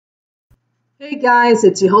Hey guys,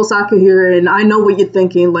 it's Yehosaka here, and I know what you're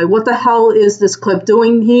thinking. Like, what the hell is this clip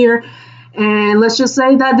doing here? And let's just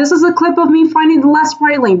say that this is a clip of me finding the last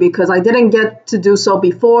sprite link because I didn't get to do so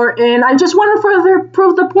before, and I just want to further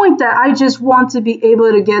prove the point that I just want to be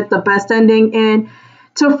able to get the best ending and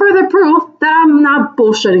to further prove that I'm not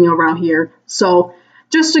bullshitting around here. So,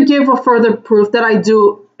 just to give a further proof that I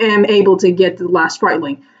do am able to get the last sprite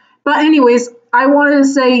link. But anyways, I wanted to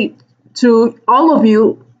say to all of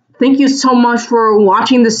you, thank you so much for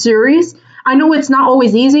watching the series. I know it's not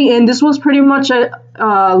always easy, and this was pretty much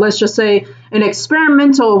let's just say, an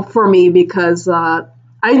experimental for me because I've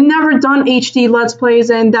never done HD Let's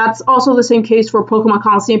Plays, and that's also the same case for Pokemon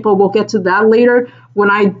Coliseum, but we'll get to that later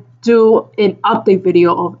when I do an update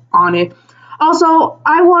video on it. Also,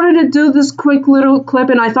 I wanted to do this quick little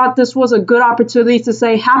clip, and I thought this was a good opportunity to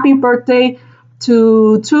say happy birthday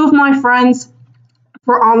to two of my friends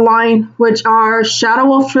for online, which are Shadow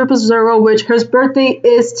Wolf Triple Zero, which his birthday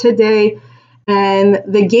is today, and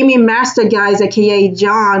the Gaming Master guys, aka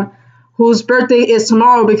John, whose birthday is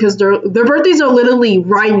tomorrow because their birthdays are literally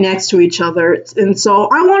right next to each other. And so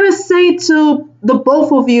I want to say to the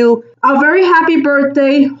both of you a very happy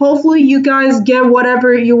birthday. Hopefully you guys get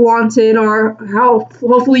whatever you wanted, or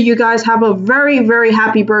hopefully you guys have a very, very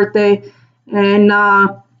happy birthday. And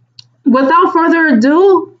without further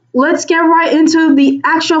ado, let's get right into the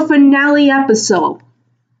actual finale episode.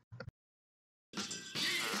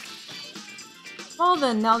 Well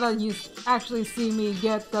then, now that you actually see me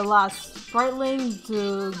get the last sprite link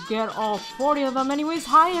to get all 40 of them anyways,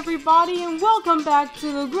 hi everybody and welcome back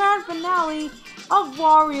to the grand finale of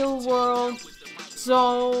Wario World.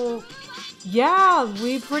 So, yeah,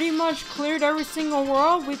 we pretty much cleared every single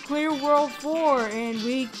world. We cleared World 4 and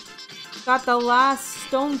we got the last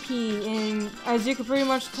stone key, and as you can pretty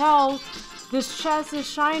much tell, this chest is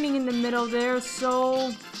shining in the middle there,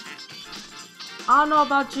 so I don't know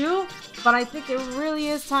about you, but I think it really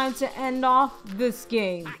is time to end off this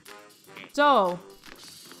game. So,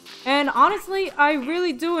 and honestly, I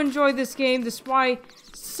really do enjoy this game despite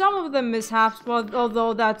some of the mishaps, but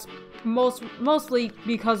although that's mostly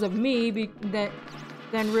because of me,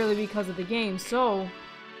 than really because of the game. So,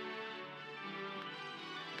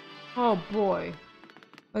 oh boy,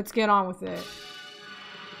 let's get on with it.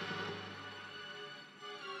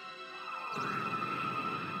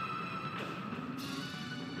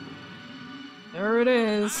 There it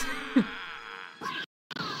is.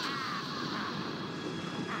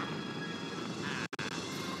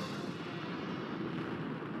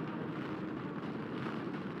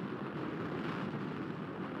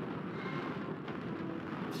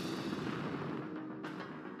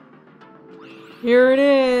 Here it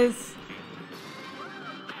is.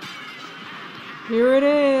 Here it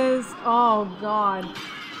is. Oh god.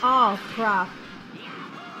 Oh crap.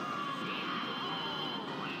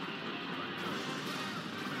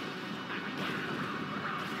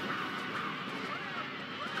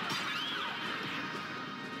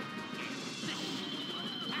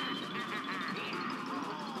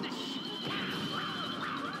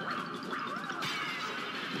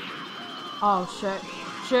 Oh shit.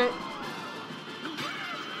 Shit.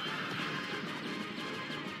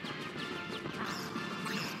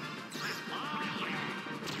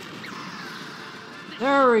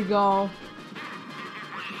 There we go.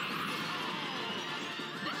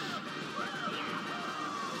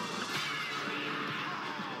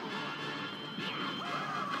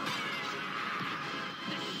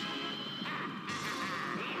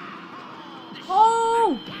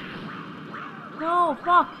 Oh! No,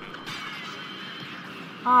 fuck!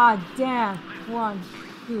 Ah, damn. 1,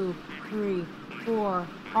 2, 3, 4.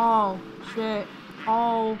 Oh, shit.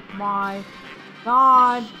 Oh my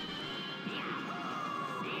god.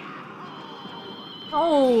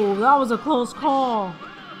 Oh, that was a close call.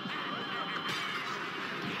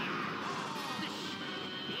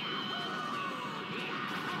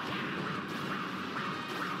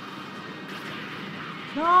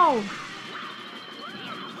 No!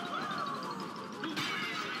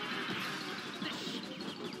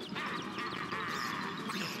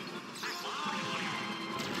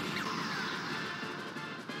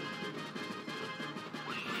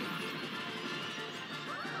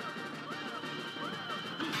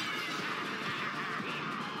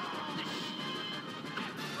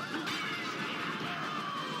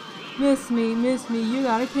 Miss me, you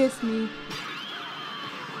gotta kiss me.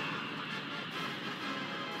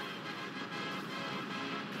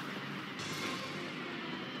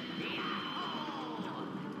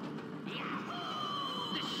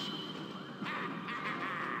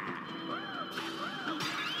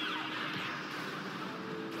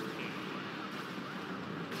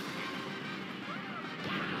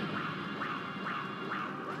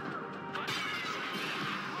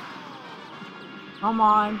 Come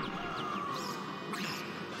on.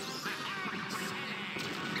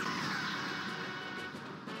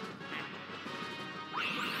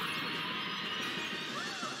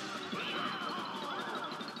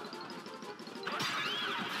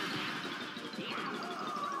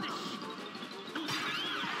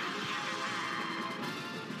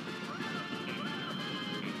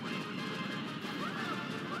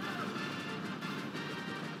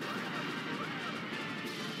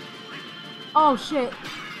 Oh shit.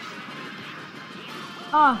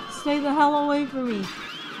 Ah, stay the hell away from me.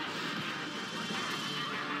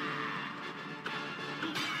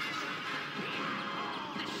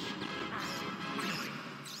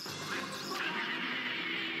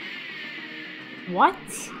 What?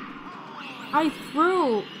 I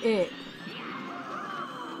threw it.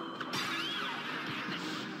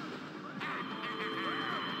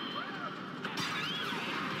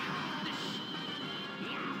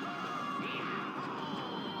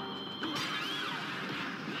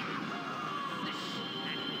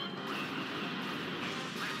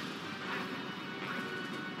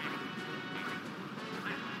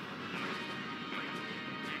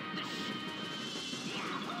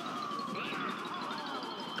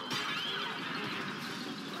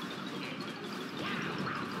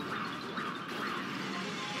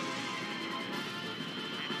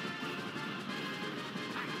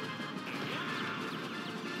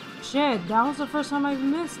 Shit, that was the first time I've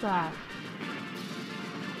missed that.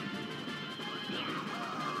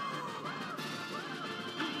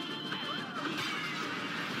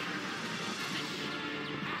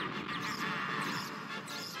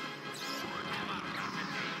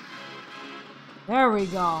 There we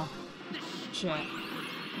go. Shit.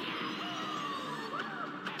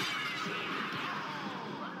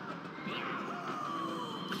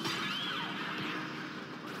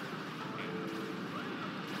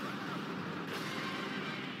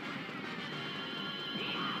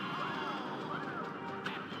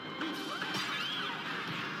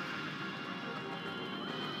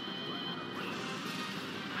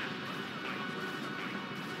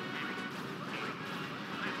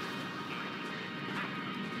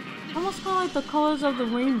 Almost kind of like the colors of the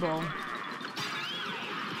rainbow.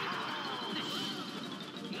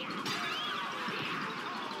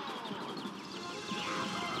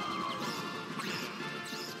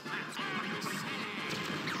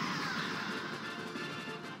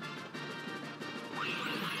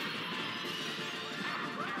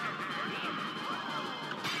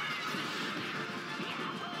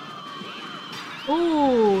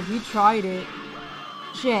 Ooh, he tried it.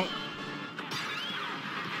 Shit.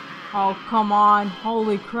 Oh, come on.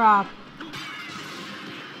 Holy crap.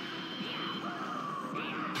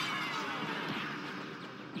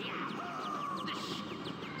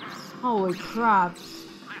 Holy crap.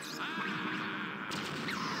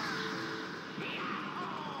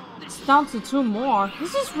 It's down to 2 more.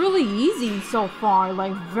 This is really easy so far.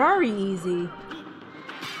 Like, very easy.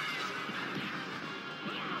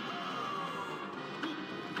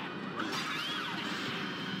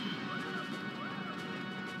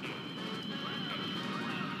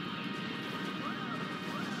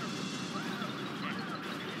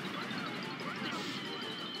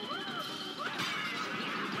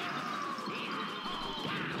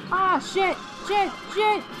 Ah, shit, shit,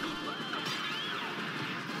 shit.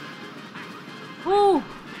 Ooh,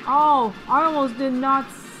 oh, I almost did not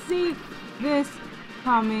see this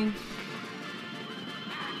coming.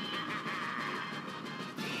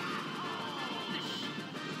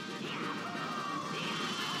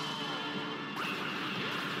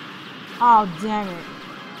 Oh, damn it.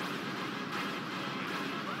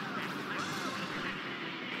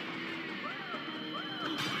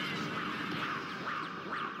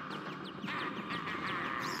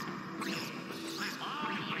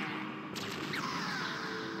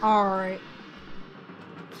 Alright.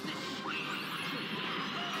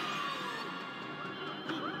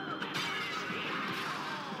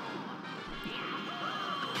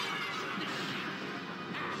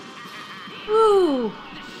 Ooh.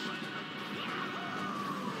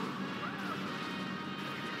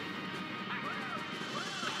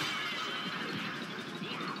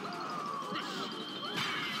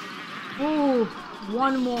 Ooh,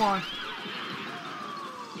 one more.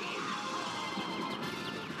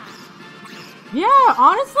 Yeah,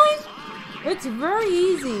 honestly, it's very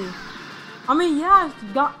easy. I mean, yeah,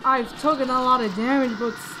 I've taken a lot of damage,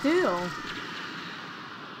 but still.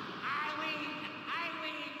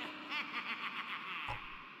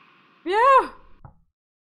 Yeah.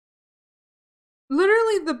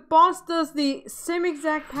 Literally, the boss does the same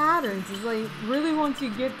exact patterns. It's like, really once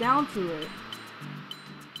you get down to it.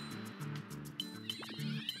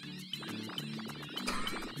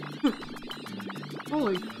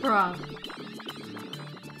 Holy crap.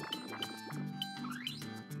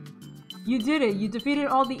 You did it. You defeated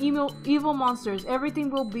all the evil monsters. Everything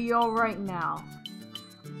will be alright now.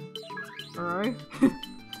 Alright.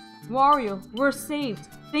 Wario, we're saved.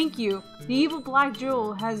 Thank you. The evil black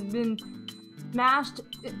jewel has been smashed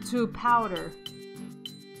to powder.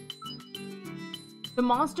 The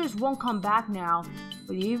monsters won't come back now.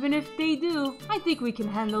 But even if they do, I think we can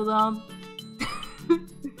handle them.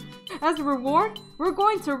 As a reward, we're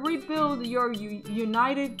going to rebuild your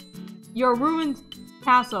ruined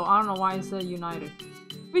castle. I don't know why I said united.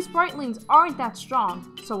 We Spritlings aren't that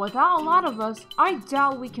strong, so without a lot of us, I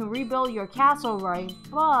doubt we can rebuild your castle right,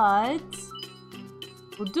 but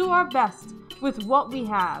we'll do our best with what we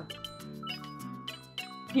have.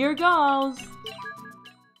 Here goes!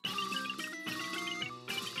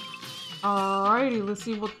 Alrighty, let's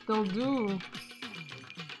see what they'll do.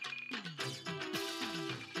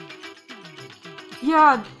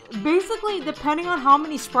 Yeah, basically, depending on how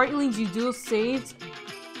many Spritlings you do saved,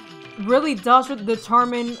 really does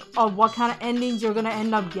determine what kind of endings you're gonna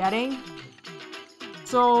end up getting.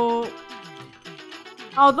 So,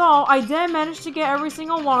 although I did manage to get every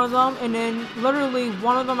single one of them, and then literally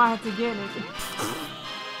one of them I had to get it.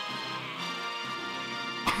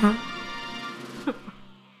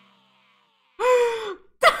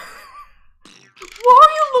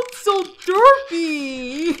 Wario looks so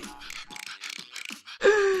derpy!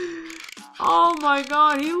 Oh my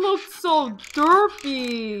god, he looks so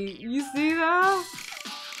derpy! You see that?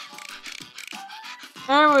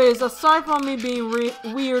 Anyways, aside from me being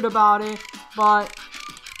weird about it, but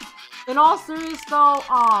in all seriousness though,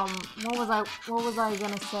 what was I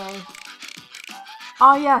gonna say?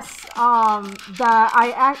 Oh yes, that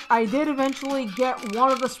I did eventually get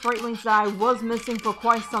one of the Spritlings that I was missing for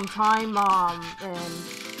quite some time, and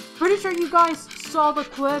pretty sure you guys saw the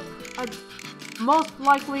clip. Most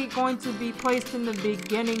likely going to be placed in the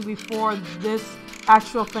beginning before this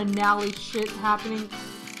actual finale shit happening.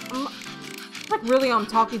 Like really I'm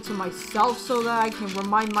talking to myself so that I can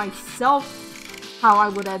remind myself how I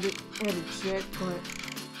would edit shit, but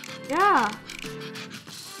yeah.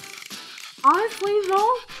 Honestly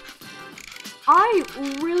though, I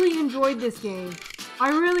really enjoyed this game. I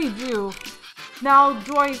really do. Now,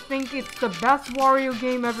 do I think it's the best Wario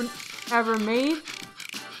game ever made?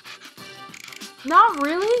 Not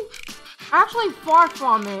really. Actually, far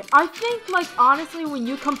from it. I think, like, honestly, when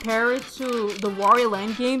you compare it to the Wario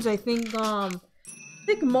Land games, I think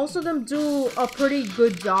most of them do a pretty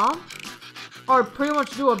good job. Or pretty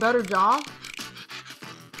much do a better job.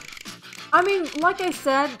 I mean, like I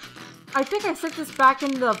said, I think I said this back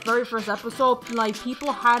in the very first episode, like,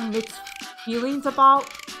 people had mixed feelings about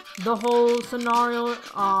the whole scenario.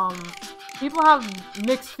 People have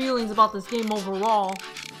mixed feelings about this game overall.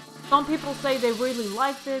 Some people say they really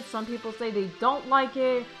liked it, some people say they don't like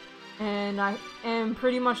it, and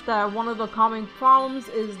pretty much that one of the common problems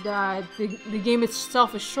is that the game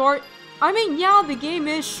itself is short. I mean, yeah, the game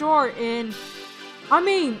is short, and I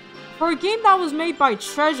mean, for a game that was made by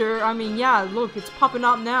Treasure, I mean, yeah, look, it's popping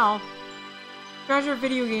up now. Treasure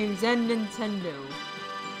Video Games and Nintendo.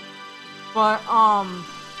 But,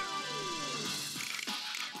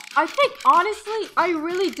 I think, honestly, I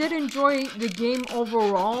really did enjoy the game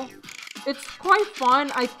overall. It's quite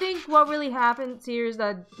fun. I think what really happens here is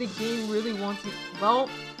that the game really wants to... Well...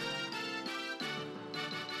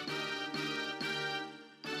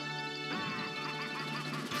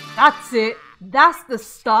 That's it. That's the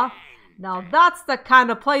stuff. Now that's the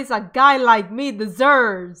kind of place a guy like me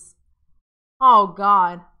deserves. Oh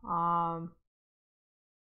god. Oh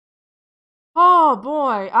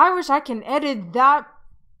boy. I wish I can edit that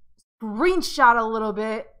screenshot a little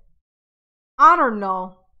bit. I don't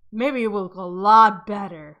know. Maybe it will look a lot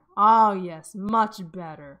better. Oh yes, much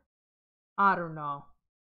better. I don't know.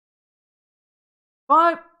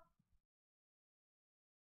 But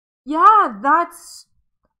yeah, that's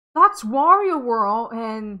Wario World,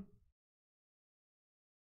 and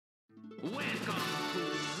welcome to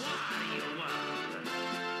Wario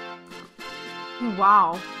World.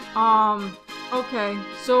 Wow. Okay.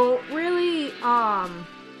 So really,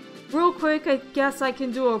 real quick, I guess I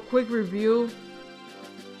can do a quick review.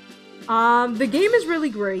 The game is really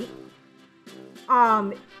great.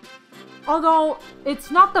 Although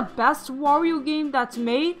it's not the best Wario game that's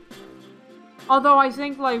made. Although I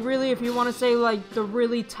think, like, really, if you want to say, like, the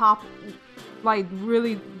really top, like,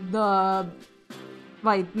 really the,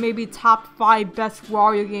 like, maybe top 5 best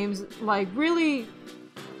Wario games, like, really,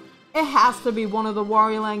 it has to be one of the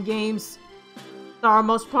Wario Land games that are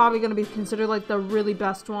most probably going to be considered, like, the really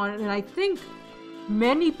best one. And I think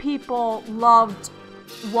many people loved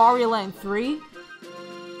Wario Land 3.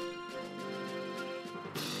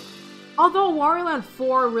 Although Wario Land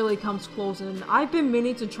 4 really comes close, and I've been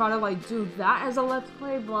meaning to try to like do that as a Let's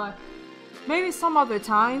Play, but maybe some other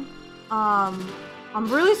time. I'm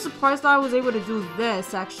really surprised that I was able to do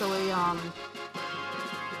this, actually.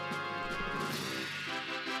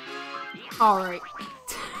 Alright.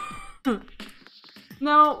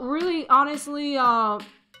 Now, really, honestly,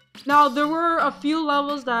 now there were a few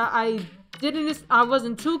levels that I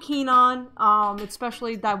wasn't too keen on,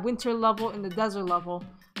 especially that winter level and the desert level.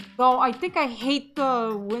 Though I think I hate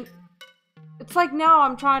the it's like now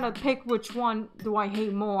I'm trying to pick which one do I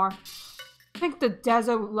hate more. I think the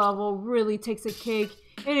desert level really takes a cake.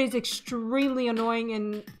 It is extremely annoying,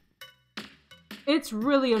 and it's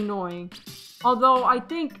really annoying. Although I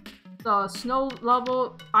think the snow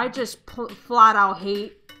level, I just flat out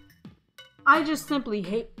hate. I just simply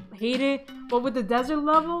hate it. But with the desert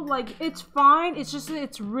level, like, it's fine. It's just,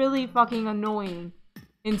 it's really fucking annoying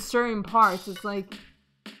in certain parts. It's like,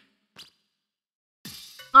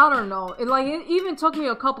 I don't know. It even took me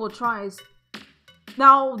a couple of tries.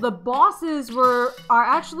 Now, the bosses are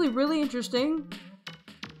actually really interesting.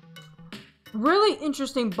 Really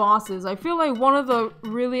interesting bosses. I feel like one of the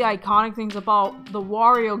really iconic things about the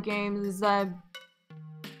Wario games is that,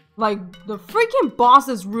 like, the freaking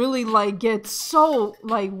bosses really, like, get so,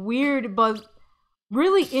 like, weird, but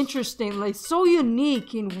really interesting. Like, so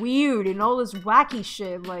unique and weird and all this wacky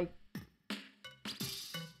shit. Like,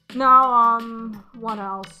 now, what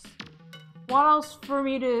else? What else for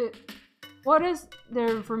me to... What is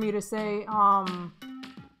there for me to say?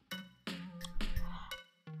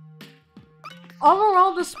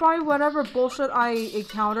 Overall, despite whatever bullshit I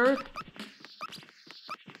encountered,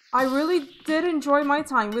 I really did enjoy my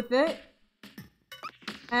time with it.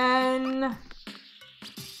 And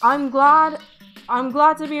I'm glad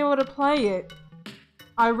to be able to play it.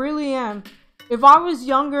 I really am. If I was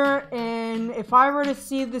younger and if I were to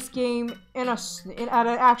see this game at an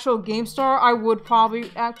actual game store, I would probably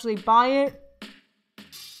actually buy it.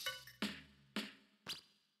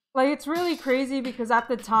 Like, it's really crazy because at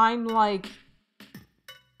the time, like,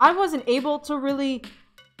 I wasn't able to really,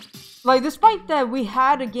 like, despite that we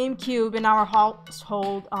had a GameCube in our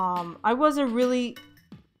household, I wasn't really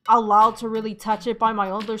allowed to really touch it by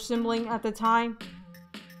my older sibling at the time.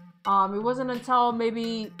 It wasn't until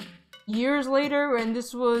maybe years later, and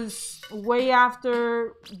this was way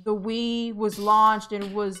after the Wii was launched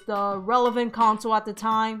and was the relevant console at the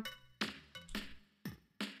time.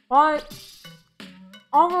 But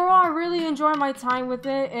overall, I really enjoyed my time with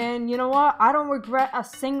it, and you know what? I don't regret a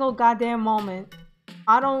single goddamn moment.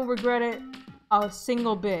 I don't regret it a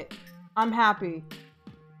single bit. I'm happy.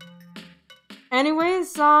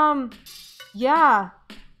 Anyways, yeah.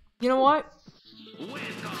 You know what?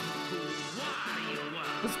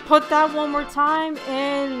 Let's put that one more time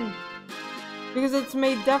in, because it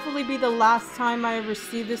may definitely be the last time I ever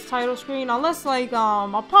see this title screen. Unless, like,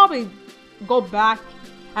 I'll probably go back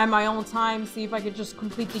at my own time, see if I could just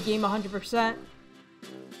complete the game 100%.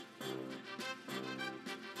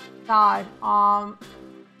 God,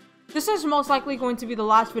 this is most likely going to be the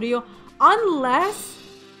last video, unless,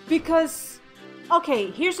 because,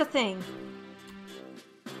 okay, here's the thing.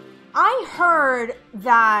 I heard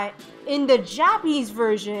that in the Japanese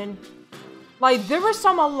version, like, there were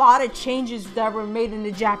a lot of changes that were made in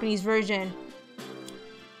the Japanese version.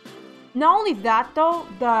 Not only that, though,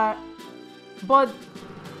 but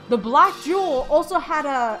the Black Jewel also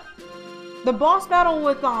had the boss battle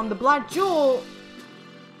with the Black Jewel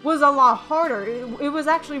was a lot harder. It was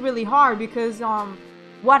actually really hard because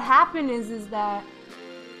what happened is that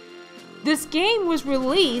this game was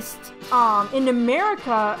released in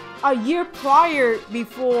America a year prior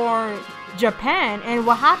before Japan, and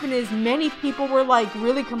what happened is many people were like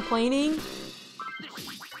really complaining.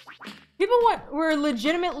 People were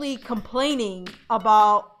legitimately complaining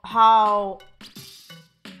about how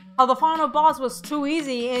the final boss was too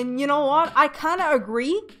easy, and you know what? I kind of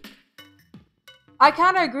agree.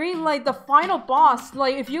 Like, the final boss,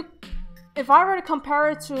 like, if I were to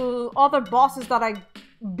compare it to other bosses that I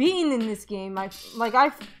beaten in this game, I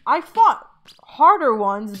fought harder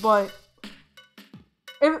ones, but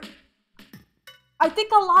I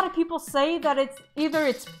think a lot of people say that it's either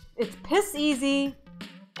it's piss easy,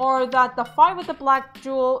 or that the fight with the Black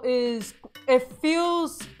Jewel it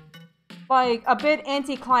feels like a bit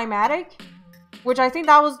anticlimactic, which I think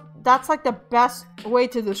that's like the best way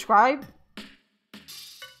to describe.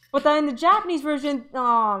 But then in the Japanese version,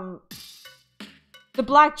 the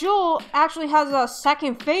Black Jewel actually has a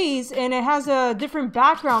second phase, and it has a different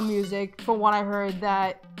background music, from what I heard,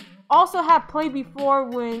 that also had played before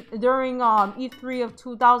during E3 of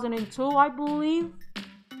 2002, I believe,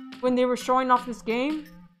 when they were showing off this game.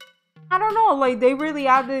 I don't know, like, they really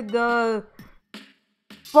added the...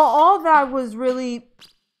 But all that was really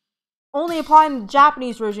only applying the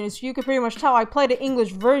Japanese version, so you can pretty much tell I played the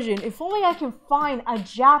English version. If only I can find a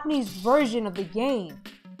Japanese version of the game.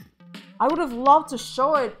 I would have loved to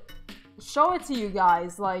show it to you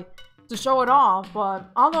guys, like, to show it off,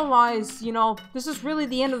 but otherwise, you know, this is really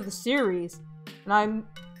the end of the series. And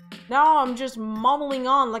I'm just mumbling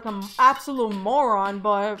on like an absolute moron,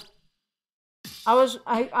 but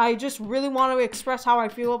I just really want to express how I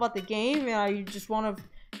feel about the game, and I just want to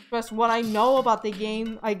express what I know about the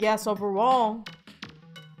game, I guess, overall.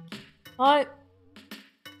 But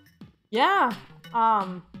yeah,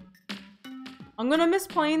 I'm gonna miss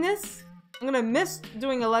playing this. I'm gonna miss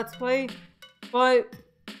doing a Let's Play, but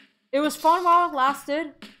it was fun while it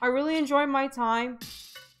lasted. I really enjoyed my time.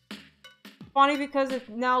 Funny because it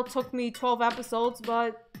now took me 12 episodes,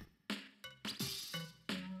 but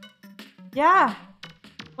yeah.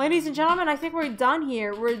 Ladies and gentlemen, I think we're done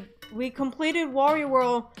here. We completed Wario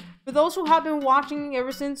World. For those who have been watching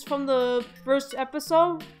ever since from the first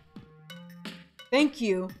episode, thank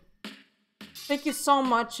you. Thank you so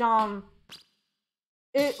much.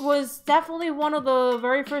 It was definitely one of the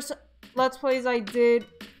very first Let's Plays I did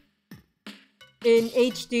in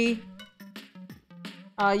HD.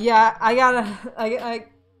 Yeah, I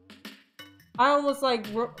almost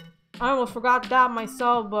forgot that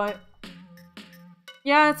myself, but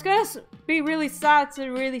yeah, it's gonna be really sad to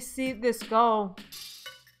really see this go.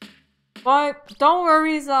 But don't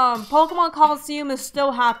worry, Pokemon Coliseum is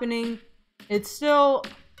still happening. It's still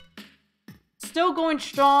going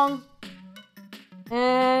strong.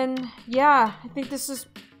 And yeah, I think this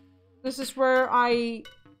is where I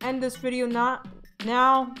end this video now.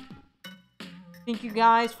 Thank you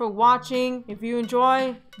guys for watching. If you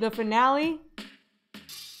enjoy the finale,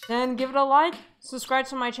 then give it a like. Subscribe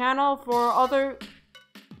to my channel for other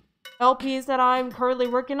LPs that I'm currently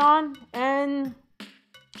working on. And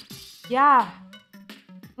yeah,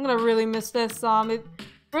 I'm gonna really miss this. It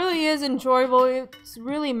really is enjoyable. It's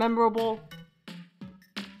really memorable.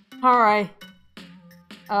 Alright.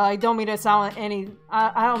 I don't mean to sound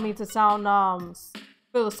I don't mean to sound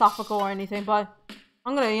philosophical or anything, but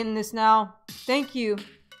I'm gonna end this now. Thank you,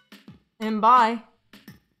 and bye.